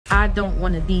I don't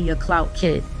want to be a clout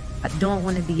kid. I don't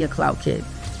want to be a clout kid.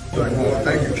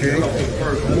 Thank you, King.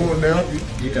 Come on now.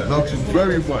 Love you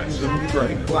very much.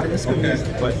 Great.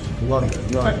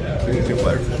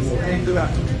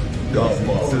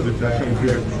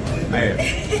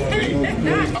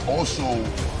 I also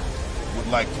would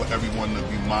like for everyone to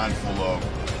be mindful of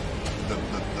the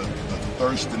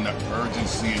thirst and the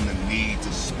urgency and the need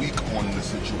to speak on the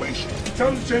situation.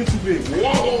 Tell them to change too big.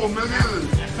 Whoa, man.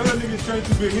 Tell that nigga change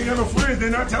too big. He ain't got no friends. They're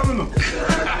not telling them.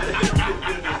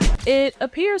 It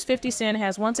appears 50 Cent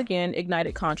has once again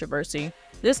ignited controversy,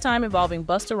 this time involving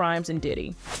Busta Rhymes and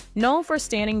Diddy. Known for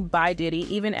standing by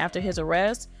Diddy even after his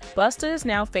arrest, Busta is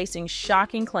now facing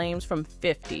shocking claims from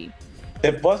 50.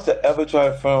 If Busta ever tried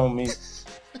to front on me,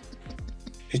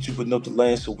 hit you with no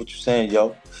delay, so what you saying,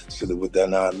 yo? Silly with that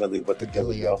 9 milli, what the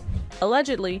devil, yo?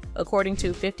 Allegedly, according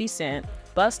to 50 Cent,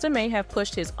 Busta may have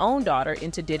pushed his own daughter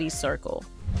into Diddy's circle.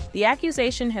 The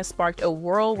accusation has sparked a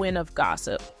whirlwind of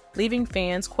gossip, leaving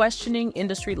fans questioning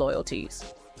industry loyalties.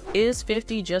 Is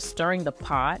 50 just stirring the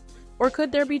pot? Or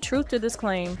could there be truth to this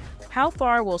claim? How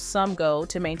far will some go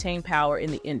to maintain power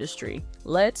in the industry?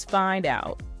 Let's find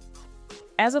out.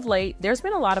 As of late, there's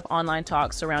been a lot of online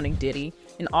talk surrounding Diddy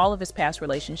and all of his past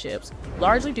relationships,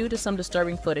 largely due to some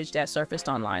disturbing footage that surfaced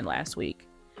online last week.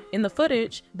 In the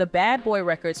footage, the Bad Boy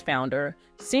Records founder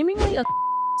seemingly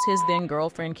his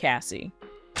then-girlfriend Cassie.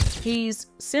 He's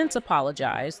since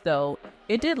apologized, though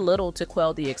it did little to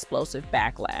quell the explosive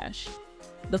backlash.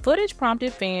 The footage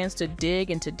prompted fans to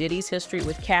dig into Diddy's history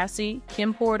with Cassie,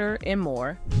 Kim Porter, and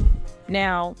more.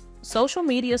 Now, social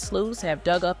media sleuths have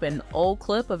dug up an old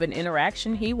clip of an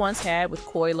interaction he once had with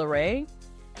Coi Leray.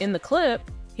 In the clip,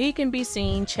 he can be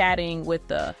seen chatting with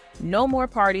the No More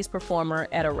Parties performer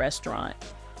at a restaurant.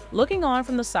 Looking on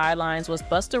from the sidelines was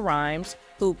Busta Rhymes,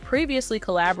 who previously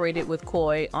collaborated with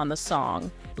Coi on the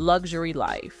song Luxury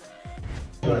Life.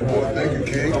 Thank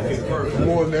you, King. Come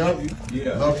on now.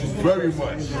 Love you very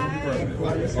much.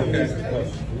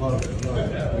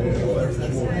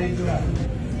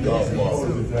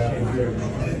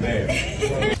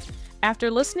 After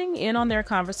listening in on their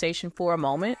conversation for a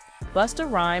moment, Busta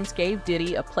Rhymes gave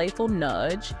Diddy a playful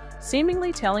nudge,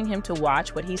 seemingly telling him to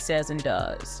watch what he says and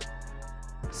does.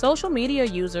 Social media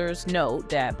users note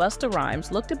that Busta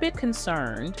Rhymes looked a bit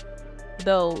concerned,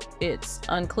 though it's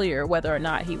unclear whether or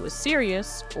not he was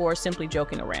serious or simply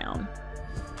joking around.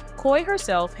 Coi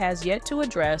herself has yet to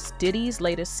address Diddy's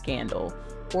latest scandal,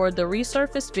 or the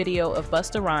resurfaced video of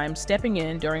Busta Rhymes stepping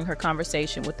in during her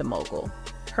conversation with the mogul.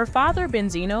 Her father,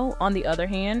 Benzino, on the other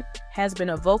hand, has been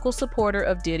a vocal supporter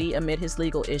of Diddy amid his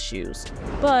legal issues.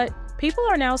 But people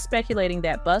are now speculating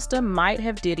that Busta might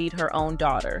have Diddied her own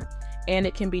daughter, and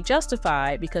it can be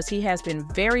justified because he has been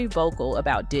very vocal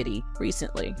about Diddy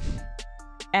recently.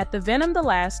 At the Venom the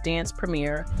Last Dance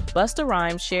premiere, Busta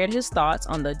Rhymes shared his thoughts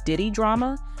on the Diddy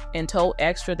drama and told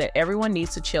Extra that everyone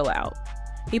needs to chill out.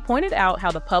 He pointed out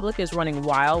how the public is running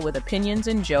wild with opinions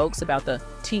and jokes about the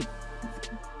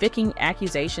Vicking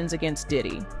accusations against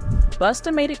Diddy.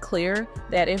 Busta made it clear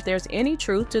that if there's any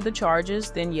truth to the charges,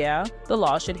 then yeah, the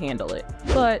law should handle it.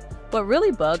 But what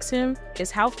really bugs him is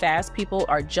how fast people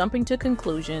are jumping to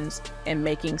conclusions and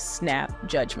making snap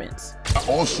judgments. I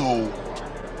also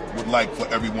would like for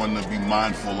everyone to be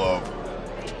mindful of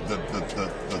the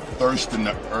thirst and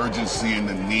the urgency and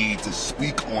the need to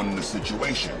speak on the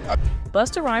situation.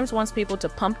 Busta Rhymes wants people to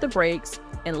pump the brakes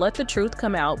and let the truth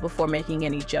come out before making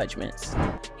any judgments.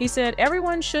 He said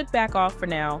everyone should back off for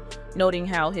now, noting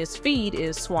how his feed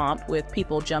is swamped with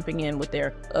people jumping in with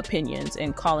their opinions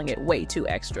and calling it way too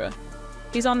extra.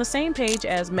 He's on the same page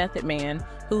as Method Man,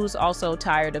 who's also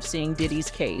tired of seeing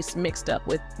Diddy's case mixed up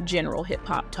with general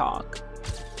hip-hop talk.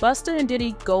 Busta and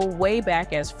Diddy go way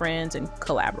back as friends and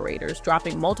collaborators,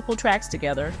 dropping multiple tracks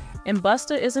together, and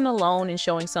Busta isn't alone in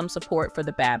showing some support for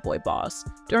the bad boy boss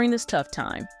during this tough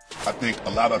time. I think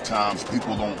a lot of times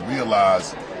people don't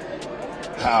realize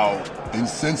how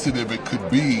insensitive it could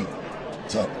be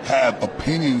to have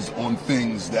opinions on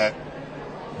things that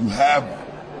you have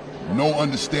no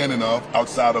understanding of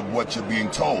outside of what you're being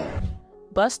told.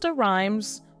 Busta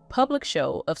Rhymes' public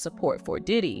show of support for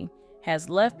Diddy has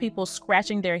left people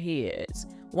scratching their heads,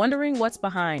 wondering what's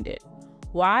behind it.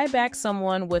 Why back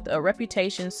someone with a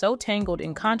reputation so tangled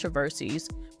in controversies,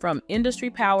 from industry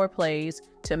power plays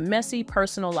to messy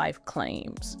personal life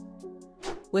claims?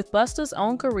 With Busta's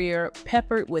own career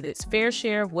peppered with its fair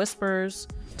share of whispers,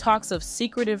 talks of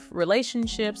secretive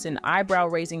relationships, and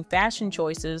eyebrow-raising fashion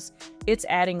choices, it's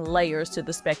adding layers to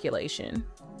the speculation.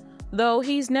 Though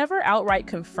he's never outright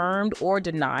confirmed or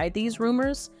denied these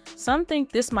rumors, some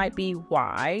think this might be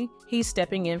why he's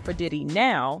stepping in for Diddy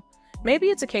now, Maybe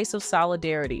it's a case of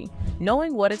solidarity,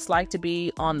 knowing what it's like to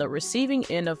be on the receiving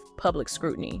end of public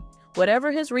scrutiny.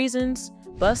 Whatever his reasons,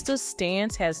 Busta's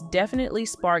stance has definitely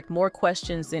sparked more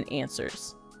questions than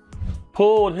answers.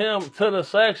 Pulled him to the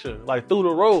section, like through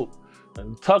the rope,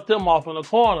 and tucked him off in the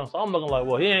corner. So I'm looking like,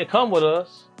 well, he ain't come with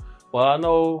us. Well, I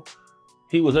know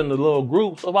he was in the little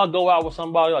group. So if I go out with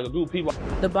somebody, like a group of people.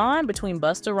 The bond between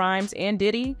Busta Rhymes and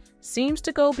Diddy seems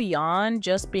to go beyond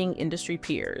just being industry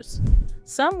peers.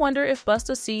 Some wonder if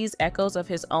Busta sees echoes of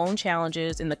his own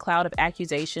challenges in the cloud of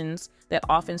accusations that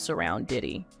often surround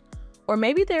Diddy. Or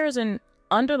maybe there is an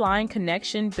underlying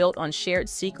connection built on shared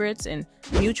secrets and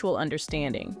mutual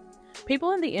understanding.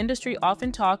 People in the industry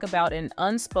often talk about an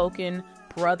unspoken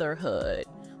brotherhood,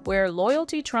 where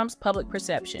loyalty trumps public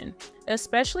perception,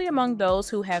 especially among those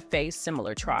who have faced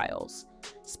similar trials.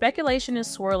 Speculation is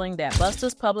swirling that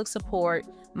Busta's public support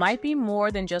might be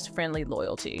more than just friendly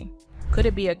loyalty. Could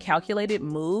it be a calculated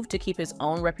move to keep his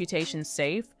own reputation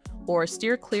safe or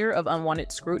steer clear of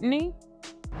unwanted scrutiny?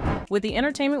 With the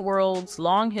entertainment world's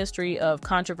long history of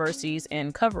controversies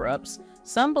and cover-ups,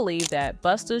 some believe that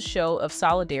Busta's show of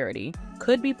solidarity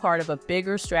could be part of a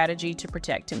bigger strategy to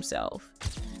protect himself.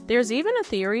 There's even a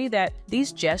theory that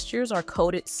these gestures are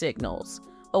coded signals,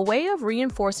 a way of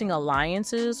reinforcing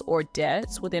alliances or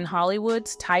debts within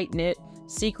Hollywood's tight-knit,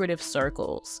 secretive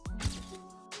circles.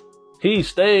 He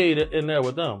stayed in there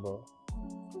with them, bro.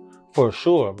 For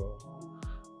sure, bro.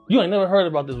 You ain't never heard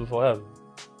about this before, have you?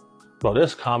 Bro,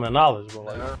 that's common knowledge, bro.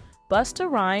 Like, Busta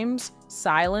Rhymes'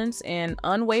 silence and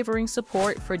unwavering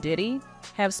support for Diddy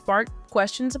have sparked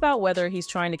questions about whether he's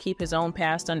trying to keep his own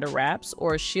past under wraps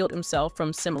or shield himself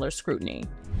from similar scrutiny.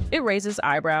 It raises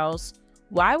eyebrows.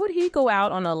 Why would he go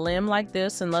out on a limb like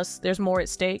this unless there's more at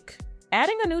stake?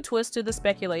 Adding a new twist to the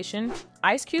speculation,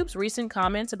 Ice Cube's recent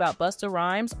comments about Busta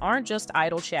Rhymes aren't just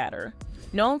idle chatter.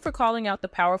 Known for calling out the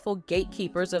powerful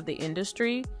gatekeepers of the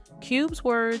industry, Cube's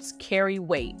words carry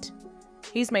weight.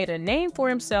 He's made a name for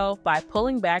himself by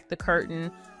pulling back the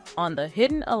curtain on the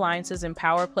hidden alliances and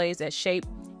power plays that shape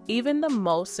even the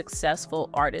most successful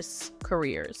artists'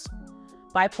 careers.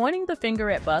 By pointing the finger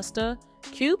at Busta,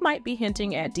 Cube might be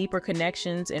hinting at deeper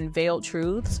connections and veiled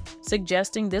truths,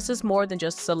 suggesting this is more than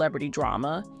just celebrity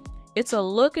drama. It's a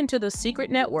look into the secret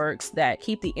networks that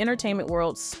keep the entertainment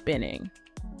world spinning.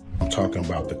 I'm talking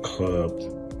about the club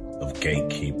of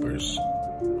gatekeepers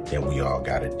that we all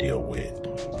got to deal with.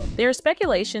 There's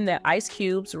speculation that Ice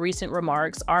Cube's recent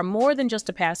remarks are more than just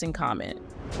a passing comment.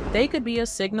 They could be a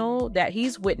signal that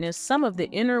he's witnessed some of the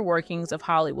inner workings of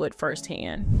Hollywood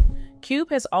firsthand. Cube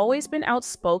has always been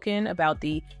outspoken about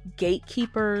the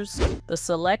gatekeepers, the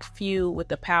select few with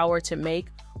the power to make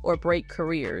or break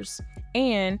careers,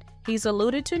 and he's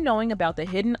alluded to knowing about the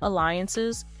hidden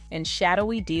alliances and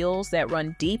shadowy deals that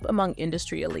run deep among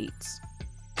industry elites.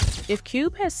 If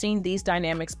Cube has seen these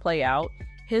dynamics play out,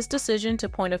 his decision to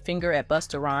point a finger at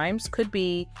Busta Rhymes could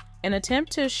be an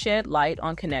attempt to shed light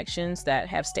on connections that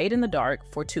have stayed in the dark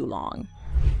for too long.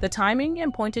 The timing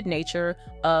and pointed nature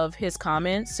of his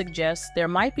comments suggests there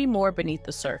might be more beneath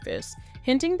the surface,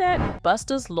 hinting that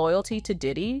Busta's loyalty to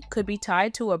Diddy could be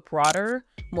tied to a broader,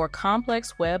 more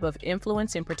complex web of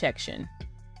influence and protection.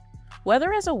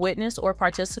 Whether as a witness or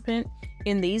participant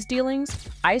in these dealings,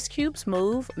 Ice Cube's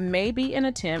move may be an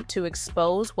attempt to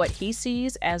expose what he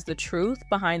sees as the truth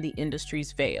behind the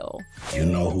industry's veil. You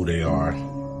know who they are,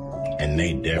 and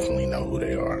they definitely know who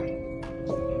they are.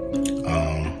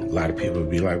 A lot of people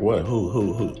be like, what,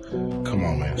 who? Come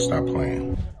on, man, stop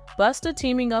playing. Busta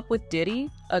teaming up with Diddy,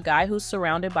 a guy who's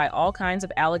surrounded by all kinds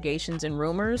of allegations and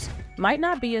rumors, might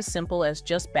not be as simple as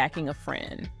just backing a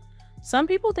friend. Some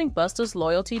people think Busta's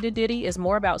loyalty to Diddy is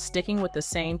more about sticking with the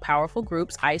same powerful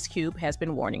groups Ice Cube has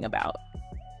been warning about.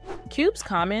 Cube's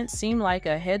comments seem like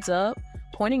a heads up,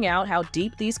 pointing out how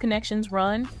deep these connections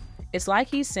run. It's like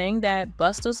he's saying that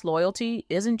Busta's loyalty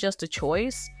isn't just a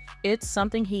choice, it's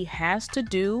something he has to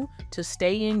do to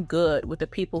stay in good with the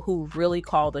people who really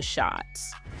call the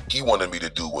shots. He wanted me to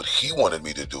do what he wanted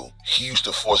me to do. He used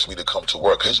to force me to come to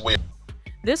work his way.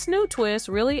 This new twist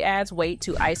really adds weight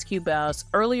to Ice Cube's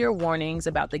earlier warnings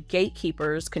about the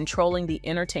gatekeepers controlling the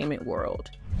entertainment world.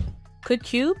 Could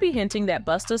Cube be hinting that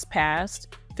Busta's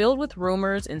past, filled with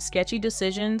rumors and sketchy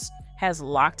decisions, has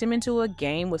locked him into a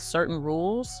game with certain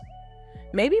rules?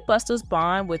 Maybe Busta's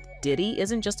bond with Diddy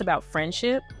isn't just about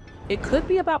friendship. It could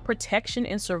be about protection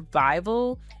and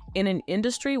survival in an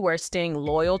industry where staying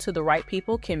loyal to the right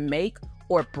people can make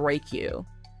or break you.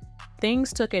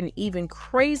 Things took an even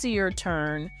crazier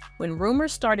turn when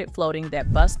rumors started floating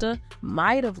that Busta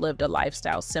might have lived a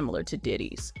lifestyle similar to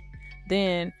Diddy's.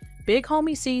 Then, Big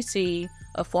Homie CC,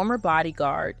 a former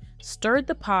bodyguard, stirred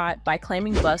the pot by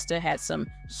claiming Busta had some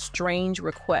strange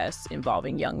requests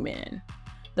involving young men.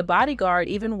 The bodyguard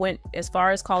even went as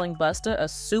far as calling Busta a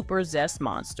super zest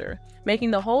monster,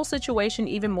 making the whole situation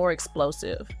even more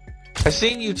explosive. I've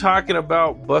seen you talking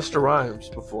about Busta Rhymes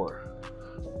before.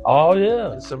 Oh,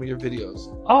 yeah. In some of your videos.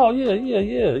 Oh,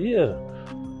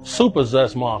 yeah. Super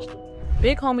zest monster.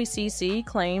 Big Homie CC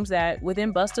claims that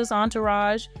within Busta's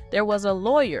entourage, there was a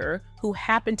lawyer who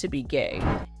happened to be gay.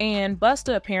 And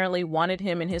Busta apparently wanted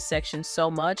him in his section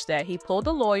so much that he pulled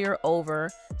the lawyer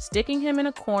over, sticking him in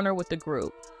a corner with the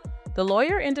group. The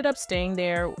lawyer ended up staying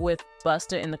there with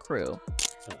Busta and the crew.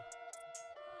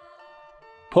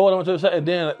 Pulled him to the side, and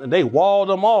then they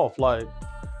walled him off like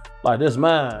this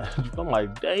man. I'm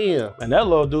like, damn. And that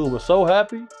little dude was so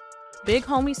happy. Big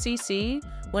Homie CC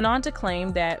went on to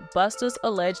claim that Busta's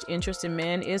alleged interest in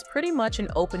men is pretty much an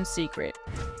open secret.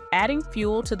 Adding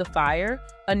fuel to the fire,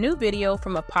 a new video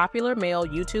from a popular male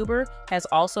YouTuber has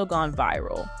also gone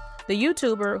viral. The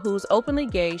YouTuber, who's openly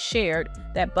gay, shared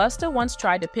that Busta once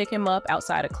tried to pick him up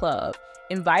outside a club,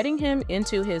 inviting him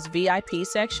into his VIP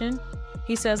section.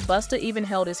 He says Busta even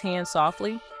held his hand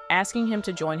softly, asking him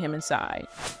to join him inside.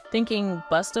 Thinking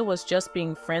Busta was just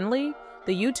being friendly,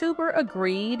 the YouTuber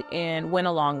agreed and went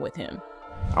along with him.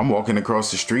 I'm walking across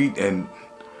the street and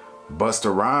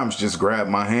Busta Rhymes just grabbed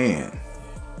my hand.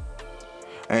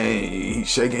 And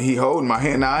he holding my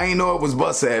hand. Now, I ain't know it was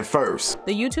Busta at first.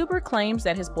 The YouTuber claims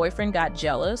that his boyfriend got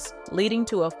jealous, leading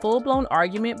to a full-blown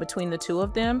argument between the two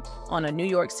of them on a New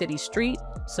York City street,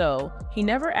 so he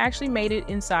never actually made it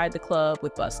inside the club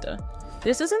with Busta.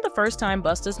 This isn't the first time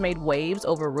Busta's made waves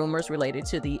over rumors related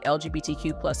to the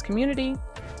LGBTQ+ community.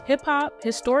 Hip-hop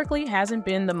historically hasn't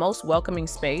been the most welcoming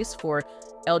space for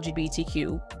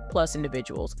LGBTQ+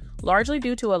 individuals, largely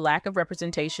due to a lack of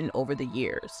representation over the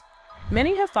years.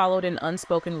 Many have followed an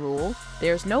unspoken rule: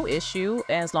 there's no issue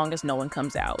as long as no one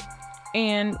comes out.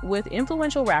 And with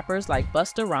influential rappers like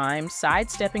Busta Rhymes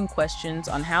sidestepping questions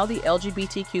on how the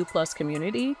LGBTQ+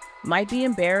 community might be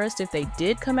embarrassed if they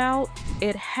did come out,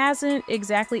 it hasn't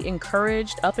exactly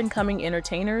encouraged up-and-coming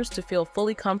entertainers to feel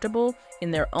fully comfortable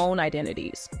in their own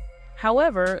identities.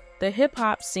 However, the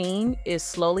hip-hop scene is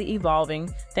slowly evolving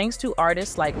thanks to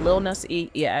artists like Lil Nas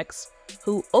X,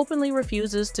 who openly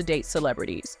refuses to date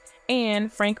celebrities,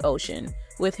 and Frank Ocean,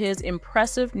 with his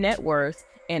impressive net worth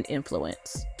and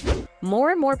influence.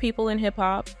 More and more people in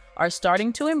hip-hop are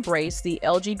starting to embrace the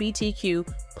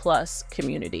LGBTQ+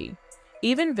 community.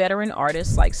 Even veteran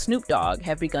artists like Snoop Dogg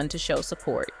have begun to show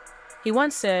support. He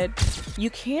once said, "You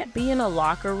can't be in a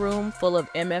locker room full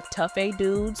of MF Tough A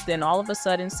dudes, then all of a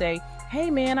sudden say,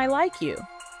 'Hey man, I like you.'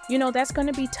 You know, that's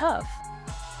gonna be tough."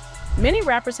 Many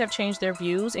rappers have changed their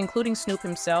views, including Snoop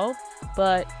himself,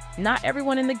 but not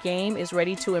everyone in the game is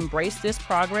ready to embrace this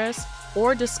progress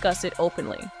or discuss it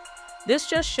openly. This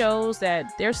just shows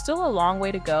that there's still a long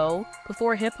way to go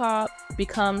before hip-hop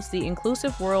becomes the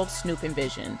inclusive world Snoop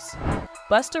envisions.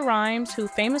 Busta Rhymes, who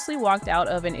famously walked out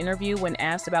of an interview when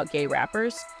asked about gay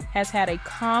rappers, has had a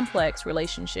complex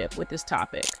relationship with this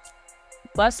topic.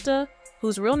 Busta,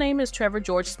 whose real name is Trevor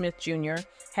George Smith Jr.,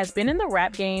 has been in the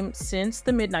rap game since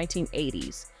the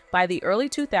mid-1980s. By the early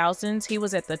 2000s, he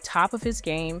was at the top of his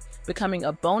game, becoming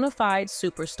a bona fide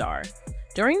superstar.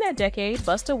 During that decade,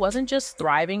 Busta wasn't just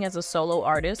thriving as a solo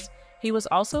artist, he was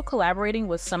also collaborating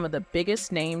with some of the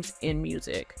biggest names in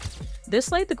music.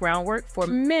 This laid the groundwork for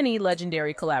many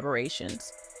legendary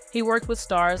collaborations. He worked with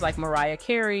stars like Mariah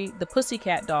Carey, the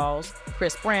Pussycat Dolls,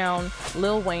 Chris Brown,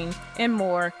 Lil Wayne, and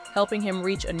more, helping him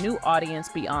reach a new audience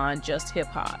beyond just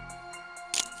hip-hop.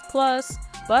 Plus,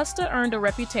 Busta earned a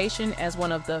reputation as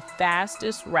one of the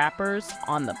fastest rappers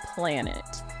on the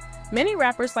planet. Many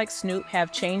rappers like Snoop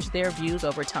have changed their views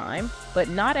over time, but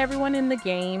not everyone in the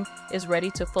game is ready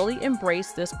to fully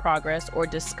embrace this progress or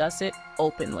discuss it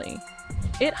openly.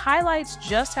 It highlights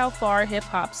just how far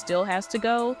hip-hop still has to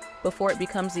go before it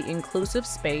becomes the inclusive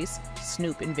space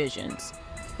Snoop envisions.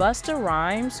 Busta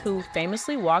Rhymes, who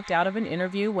famously walked out of an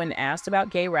interview when asked about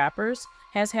gay rappers,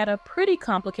 has had a pretty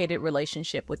complicated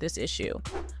relationship with this issue.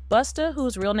 Busta,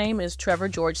 whose real name is Trevor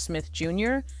George Smith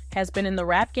Jr., has been in the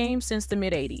rap game since the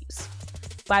mid-80s.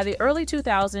 By the early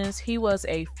 2000s, he was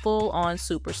a full-on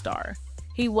superstar.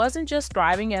 He wasn't just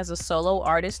thriving as a solo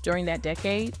artist during that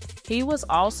decade, he was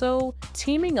also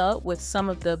teaming up with some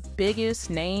of the biggest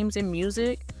names in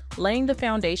music, laying the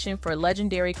foundation for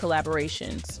legendary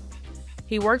collaborations.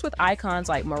 He worked with icons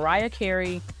like Mariah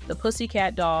Carey, the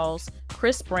Pussycat Dolls,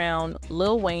 Chris Brown,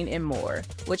 Lil Wayne, and more,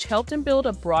 which helped him build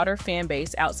a broader fan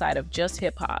base outside of just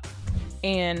hip-hop.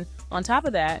 And on top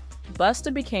of that,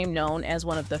 Busta became known as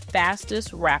one of the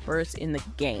fastest rappers in the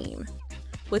game.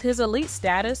 With his elite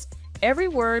status, Every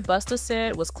word Busta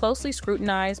said was closely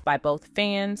scrutinized by both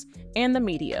fans and the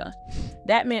media.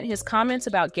 That meant his comments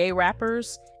about gay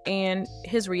rappers and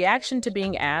his reaction to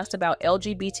being asked about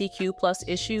LGBTQ+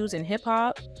 issues in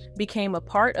hip-hop became a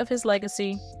part of his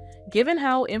legacy. Given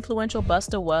how influential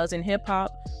Busta was in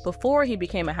hip-hop before he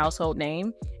became a household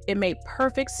name, it made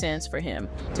perfect sense for him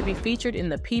to be featured in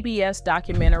the PBS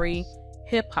documentary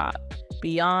Hip Hop,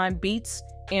 Beyond Beats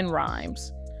and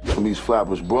Rhymes. From East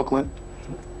Flatbush, Brooklyn,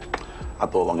 I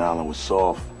thought Long Island was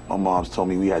soft. My mom's told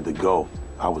me we had to go.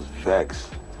 I was vexed.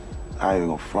 I ain't even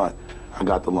gonna front. I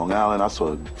got to Long Island, I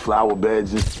saw flower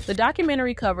beds. The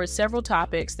documentary covered several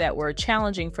topics that were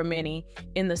challenging for many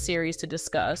in the series to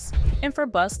discuss, and for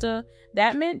Busta,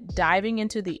 that meant diving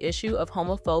into the issue of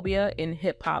homophobia in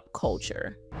hip-hop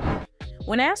culture.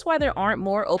 When asked why there aren't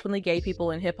more openly gay people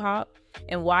in hip-hop,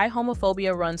 and why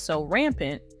homophobia runs so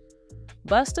rampant,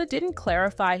 Busta didn't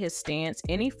clarify his stance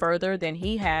any further than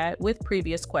he had with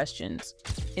previous questions.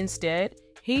 Instead,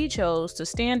 he chose to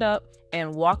stand up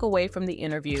and walk away from the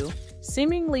interview,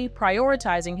 seemingly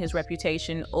prioritizing his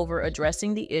reputation over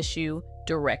addressing the issue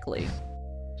directly.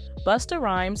 Busta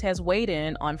Rhymes has weighed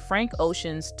in on Frank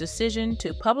Ocean's decision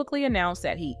to publicly announce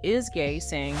that he is gay,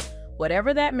 saying,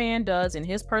 "Whatever that man does in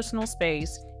his personal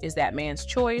space is that man's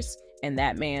choice and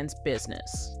that man's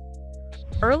business."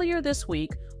 Earlier this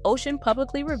week, Ocean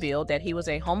publicly revealed that he was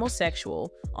a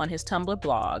homosexual on his Tumblr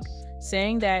blog,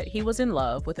 saying that he was in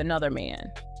love with another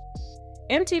man.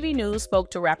 MTV News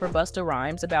spoke to rapper Busta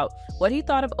Rhymes about what he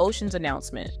thought of Ocean's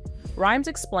announcement. Rhymes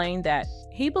explained that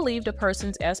he believed a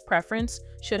person's preference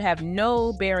should have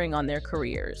no bearing on their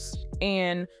careers,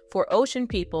 and for Ocean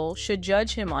people should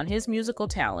judge him on his musical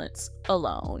talents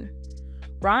alone.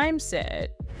 Rhymes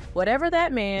said, "Whatever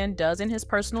that man does in his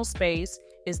personal space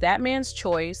is that man's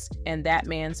choice and that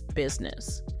man's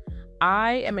business.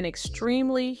 I am an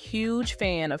extremely huge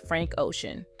fan of Frank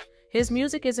Ocean. His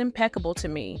music is impeccable to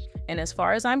me, and as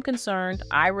far as I'm concerned,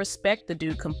 I respect the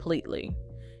dude completely."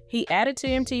 He added to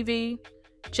MTV,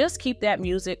 "Just keep that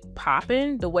music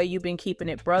popping the way you've been keeping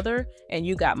it, brother, and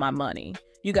you got my money.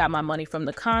 You got my money from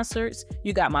the concerts,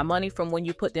 you got my money from when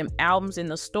you put them albums in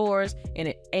the stores, and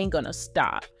it ain't gonna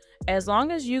stop. As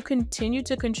long as you continue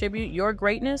to contribute your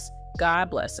greatness, God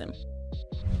bless him."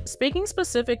 Speaking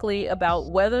specifically about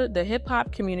whether the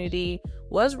hip-hop community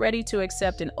was ready to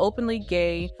accept an openly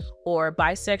gay or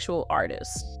bisexual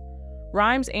artist,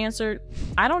 Rhymes answered,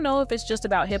 "I don't know if it's just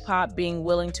about hip-hop being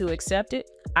willing to accept it.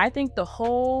 I think the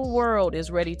whole world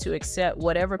is ready to accept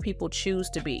whatever people choose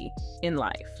to be in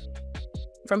life."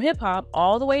 From hip-hop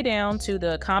all the way down to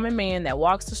the common man that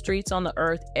walks the streets on the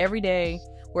earth every day,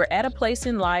 we're at a place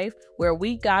in life where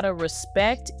we gotta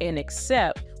respect and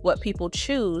accept what people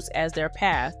choose as their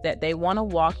path that they want to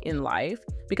walk in life,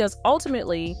 because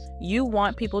ultimately you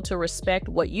want people to respect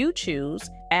what you choose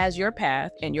as your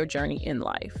path and your journey in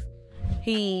life.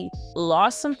 He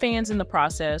lost some fans in the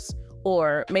process,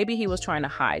 or maybe he was trying to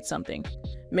hide something.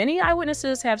 Many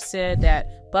eyewitnesses have said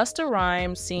that Busta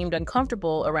Rhymes seemed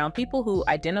uncomfortable around people who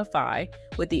identify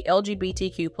with the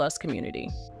LGBTQ+ community.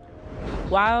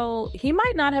 While he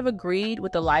might not have agreed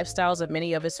with the lifestyles of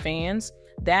many of his fans,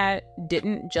 that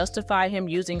didn't justify him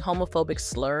using homophobic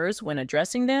slurs when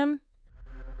addressing them.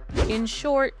 In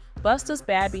short, Busta's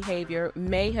bad behavior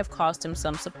may have cost him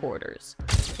some supporters.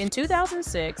 In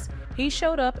 2006, he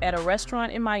showed up at a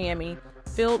restaurant in Miami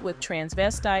filled with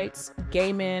transvestites,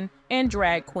 gay men, and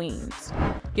drag queens.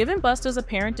 Given Busta's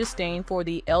apparent disdain for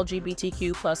the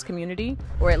LGBTQ+ community,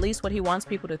 or at least what he wants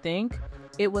people to think,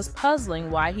 it was puzzling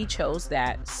why he chose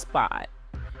that spot.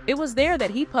 It was there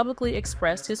that he publicly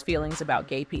expressed his feelings about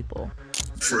gay people.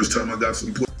 First time I got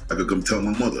some pussy, I could come tell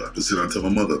my mother. I could sit down and tell my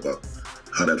mother about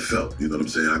how that felt, you know what I'm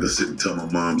saying? I could sit and tell my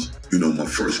moms, my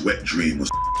first wet dream was.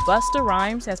 Busta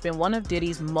Rhymes has been one of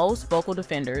Diddy's most vocal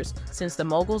defenders since the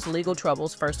mogul's legal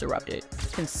troubles first erupted,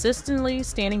 consistently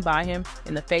standing by him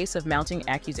in the face of mounting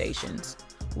accusations.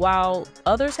 While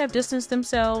others have distanced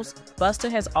themselves,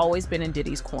 Busta has always been in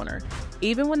Diddy's corner,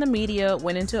 even when the media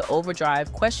went into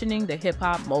overdrive questioning the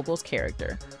hip-hop mogul's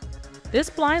character. This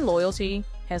blind loyalty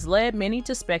has led many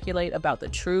to speculate about the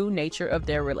true nature of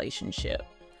their relationship.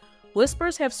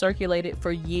 Whispers have circulated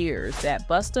for years that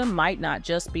Busta might not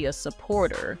just be a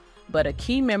supporter, but a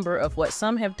key member of what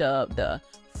some have dubbed the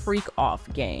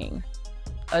freak-off gang,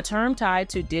 a term tied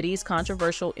to Diddy's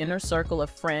controversial inner circle of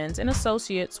friends and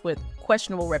associates with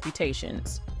questionable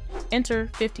reputations. Enter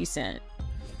 50 Cent.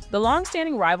 The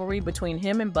long-standing rivalry between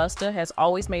him and Busta has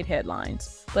always made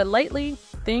headlines, but lately,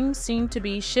 things seem to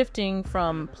be shifting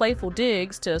from playful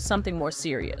digs to something more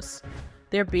serious.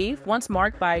 Their beef, once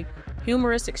marked by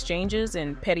humorous exchanges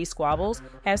and petty squabbles,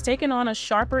 has taken on a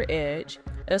sharper edge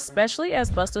especially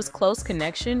as Busta's close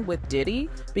connection with Diddy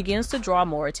begins to draw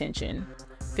more attention.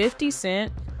 50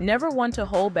 Cent, never one to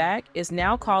hold back, is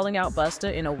now calling out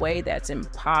Busta in a way that's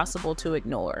impossible to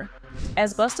ignore.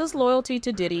 As Busta's loyalty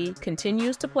to Diddy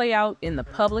continues to play out in the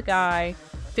public eye,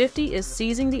 50 is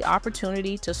seizing the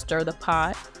opportunity to stir the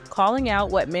pot, calling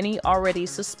out what many already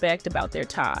suspect about their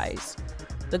ties.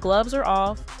 The gloves are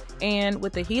off, and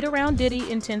with the heat around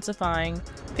Diddy intensifying,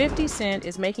 50 Cent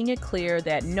is making it clear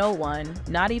that no one,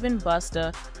 not even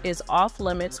Busta, is off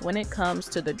limits when it comes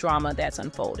to the drama that's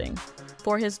unfolding.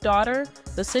 For his daughter,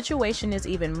 the situation is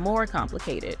even more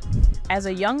complicated. As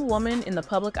a young woman in the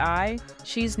public eye,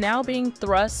 she's now being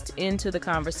thrust into the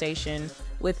conversation,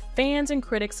 with fans and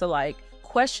critics alike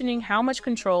questioning how much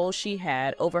control she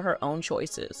had over her own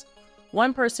choices.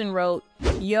 One person wrote,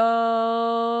 "Yo,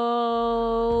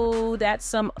 that's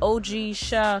some OG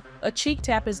sha. A cheek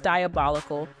tap is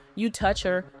diabolical. You touch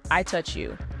her, I touch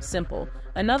you. Simple."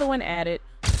 Another one added,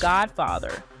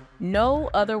 "Godfather. No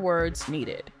other words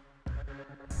needed."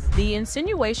 The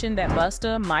insinuation that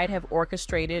Busta might have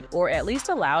orchestrated or at least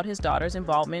allowed his daughter's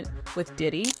involvement with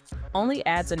Diddy only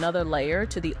adds another layer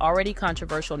to the already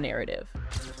controversial narrative.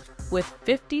 With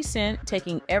 50 Cent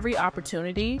taking every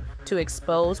opportunity to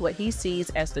expose what he sees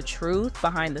as the truth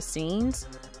behind the scenes,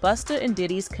 Busta and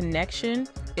Diddy's connection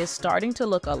is starting to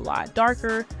look a lot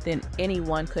darker than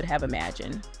anyone could have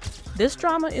imagined. This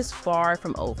drama is far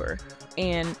from over,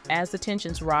 and as the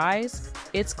tensions rise,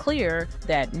 it's clear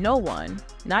that no one,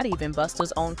 not even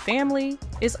Busta's own family,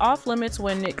 is off limits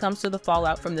when it comes to the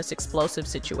fallout from this explosive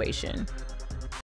situation.